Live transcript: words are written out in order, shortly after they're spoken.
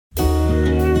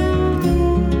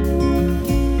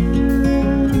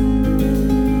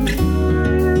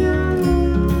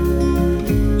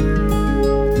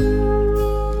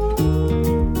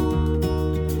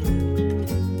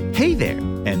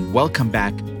Welcome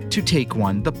back to Take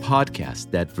One, the podcast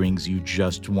that brings you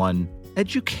just one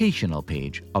educational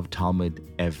page of Talmud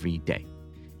every day.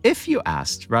 If you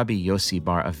asked Rabbi Yossi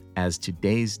Bar, as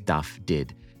today's daf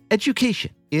did, education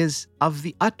is of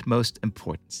the utmost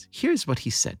importance. Here's what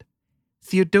he said.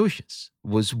 Theodosius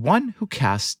was one who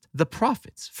cast the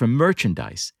profits from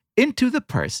merchandise into the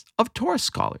purse of Torah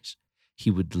scholars.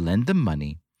 He would lend them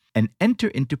money and enter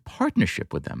into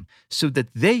partnership with them so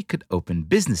that they could open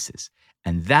businesses,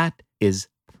 and that is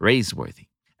praiseworthy.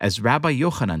 As Rabbi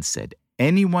Yochanan said,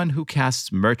 anyone who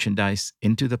casts merchandise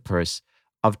into the purse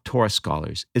of Torah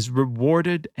scholars is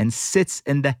rewarded and sits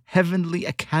in the heavenly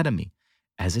academy,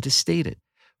 as it is stated,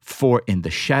 for in the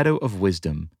shadow of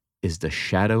wisdom is the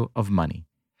shadow of money.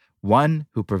 One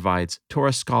who provides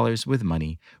Torah scholars with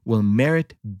money will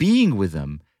merit being with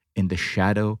them in the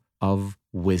shadow of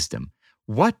wisdom.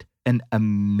 What an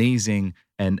amazing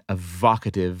and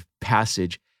evocative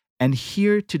passage. And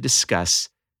here to discuss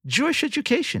Jewish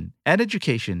education and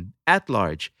education at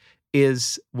large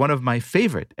is one of my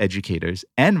favorite educators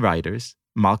and writers,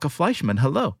 Malka Fleischman.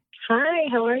 Hello. Hi,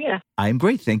 how are you? I'm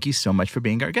great. Thank you so much for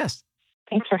being our guest.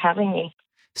 Thanks for having me.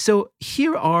 So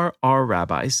here are our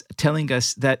rabbis telling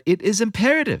us that it is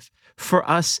imperative for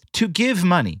us to give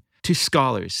money to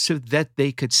scholars so that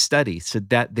they could study, so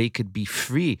that they could be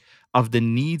free of the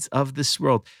needs of this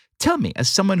world. Tell me, as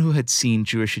someone who had seen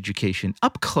Jewish education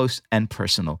up close and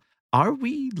personal, are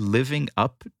we living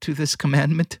up to this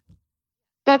commandment?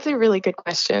 That's a really good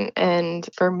question. And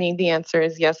for me, the answer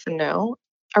is yes and no.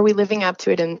 Are we living up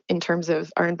to it in terms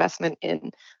of our investment in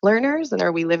learners? And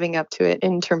are we living up to it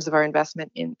in terms of our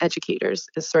investment in educators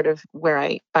is sort of where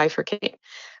I bifurcate.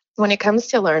 When it comes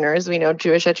to learners, we know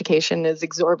Jewish education is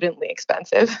exorbitantly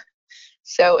expensive.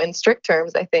 So in strict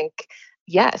terms, I think,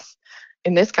 yes,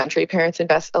 in this country, parents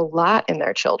invest a lot in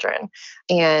their children.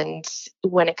 And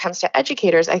when it comes to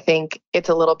educators, I think it's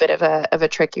a little bit of a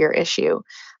trickier issue.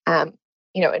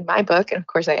 In my book, and of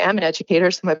course I am an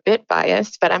educator, so I'm a bit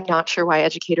biased, but I'm not sure why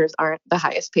educators aren't the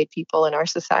highest paid people in our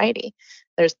society.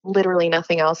 There's literally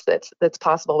nothing else that's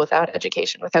possible without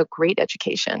education, without great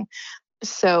education.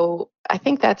 So I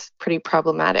think that's pretty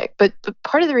problematic. But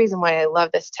part of the reason why I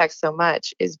love this text so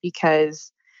much is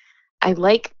because I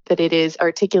like that it is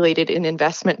articulated in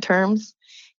investment terms.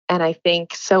 And I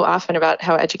think so often about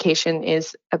how education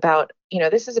is about,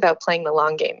 this is about playing the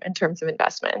long game in terms of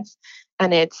investments.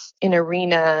 And it's an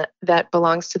arena that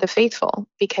belongs to the faithful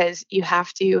because you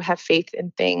have to have faith in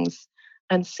things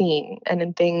unseen and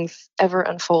in things ever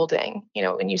unfolding.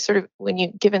 When you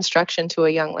give instruction to a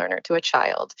young learner, to a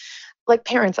child, like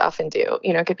parents often do,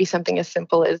 it could be something as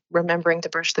simple as remembering to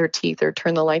brush their teeth or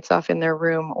turn the lights off in their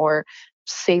room or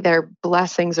say their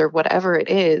blessings or whatever it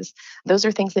is. Those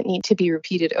are things that need to be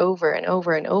repeated over and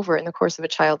over and over in the course of a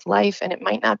child's life. And it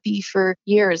might not be for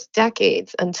years,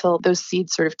 decades, until those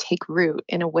seeds sort of take root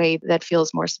in a way that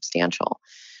feels more substantial.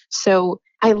 So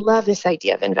I love this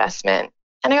idea of investment.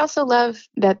 And I also love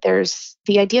that there's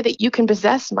the idea that you can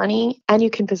possess money and you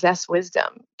can possess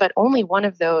wisdom, but only one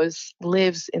of those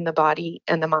lives in the body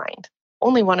and the mind.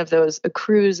 Only one of those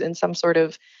accrues in some sort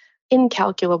of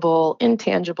incalculable,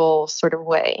 intangible sort of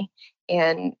way.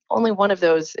 And only one of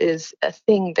those is a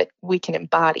thing that we can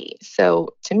embody.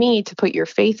 So to me, to put your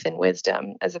faith in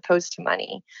wisdom as opposed to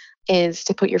money is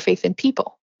to put your faith in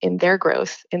people, in their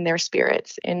growth, in their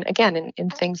spirits, and again, in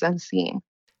things unseen.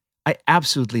 I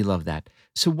absolutely love that.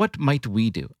 So what might we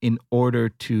do in order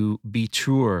to be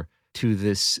truer to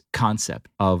this concept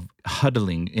of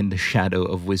huddling in the shadow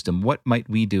of wisdom? What might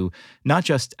we do, not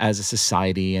just as a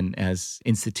society and as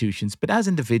institutions, but as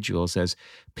individuals, as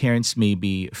parents,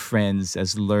 maybe friends,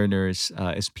 as learners,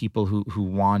 as people who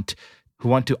want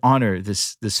to honor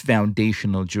this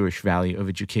foundational Jewish value of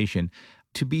education,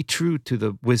 to be true to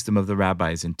the wisdom of the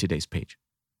rabbis in today's page?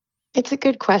 It's a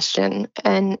good question.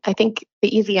 And I think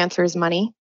the easy answer is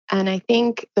money. And I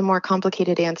think the more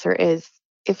complicated answer is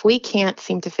if we can't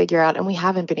seem to figure out, and we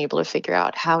haven't been able to figure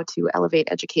out how to elevate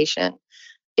education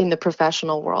in the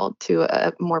professional world to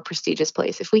a more prestigious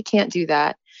place, if we can't do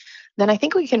that, then I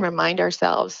think we can remind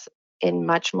ourselves in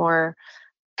much more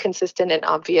consistent and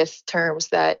obvious terms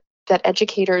that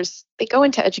educators, they go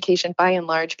into education by and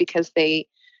large because they,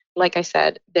 like I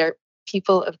said, they're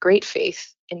people of great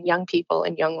faith in young people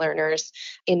and young learners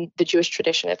in the Jewish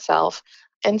tradition itself.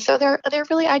 And so they're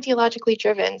really ideologically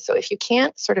driven. So if you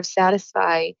can't sort of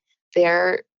satisfy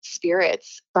their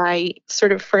spirits by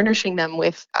sort of furnishing them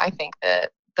with, I think, the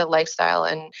lifestyle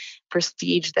and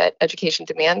prestige that education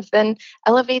demands, then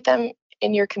elevate them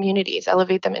in your communities,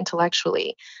 elevate them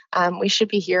intellectually. We should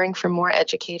be hearing from more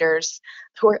educators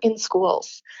who are in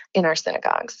schools in our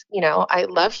synagogues. I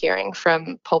love hearing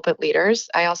from pulpit leaders.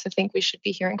 I also think we should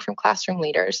be hearing from classroom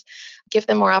leaders. Give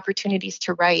them more opportunities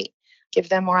to write. Give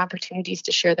them more opportunities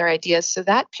to share their ideas so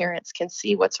that parents can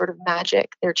see what sort of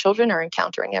magic their children are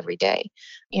encountering every day.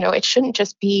 It shouldn't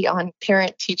just be on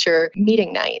parent-teacher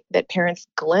meeting night that parents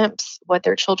glimpse what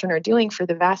their children are doing for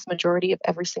the vast majority of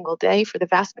every single day, for the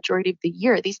vast majority of the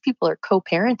year. These people are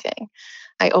co-parenting.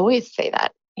 I always say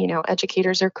that.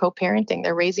 Educators are co-parenting.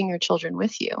 They're raising your children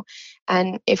with you.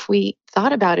 And if we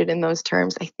thought about it in those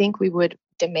terms, I think we would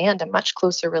demand a much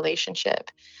closer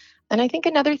relationship. And I think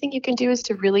another thing you can do is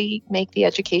to really make the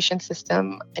education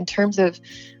system, in terms of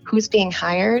who's being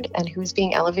hired and who's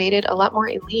being elevated, a lot more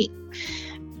elite.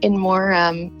 In more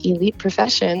elite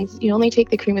professions, you only take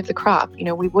the cream of the crop.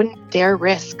 We wouldn't dare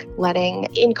risk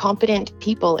letting incompetent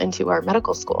people into our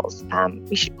medical schools.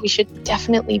 We should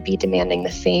definitely be demanding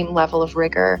the same level of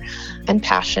rigor and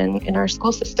passion in our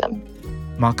school system.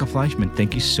 Malka Fleischman,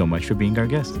 thank you so much for being our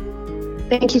guest.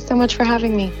 Thank you so much for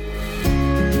having me.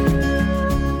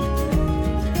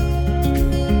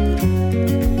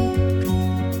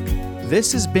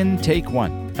 This has been Take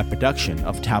One, a production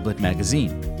of Tablet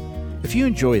Magazine. If you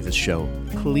enjoy this show,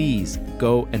 please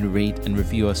go and rate and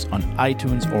review us on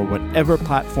iTunes or whatever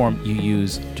platform you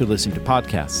use to listen to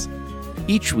podcasts.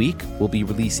 Each week, we'll be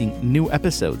releasing new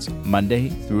episodes, Monday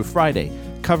through Friday,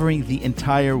 covering the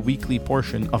entire weekly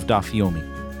portion of Daf Yomi.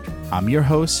 I'm your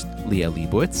host, Leah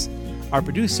Leibowitz. Our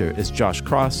producer is Josh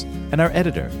Cross, and our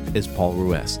editor is Paul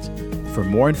Ruest. For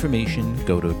more information,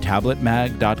 go to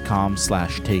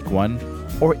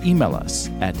tabletmag.com/takeone or email us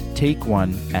at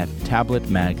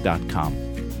takeone@tabletmag.com.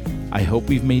 I hope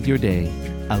we've made your day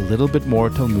a little bit more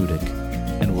Talmudic,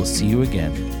 and we'll see you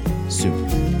again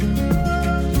soon.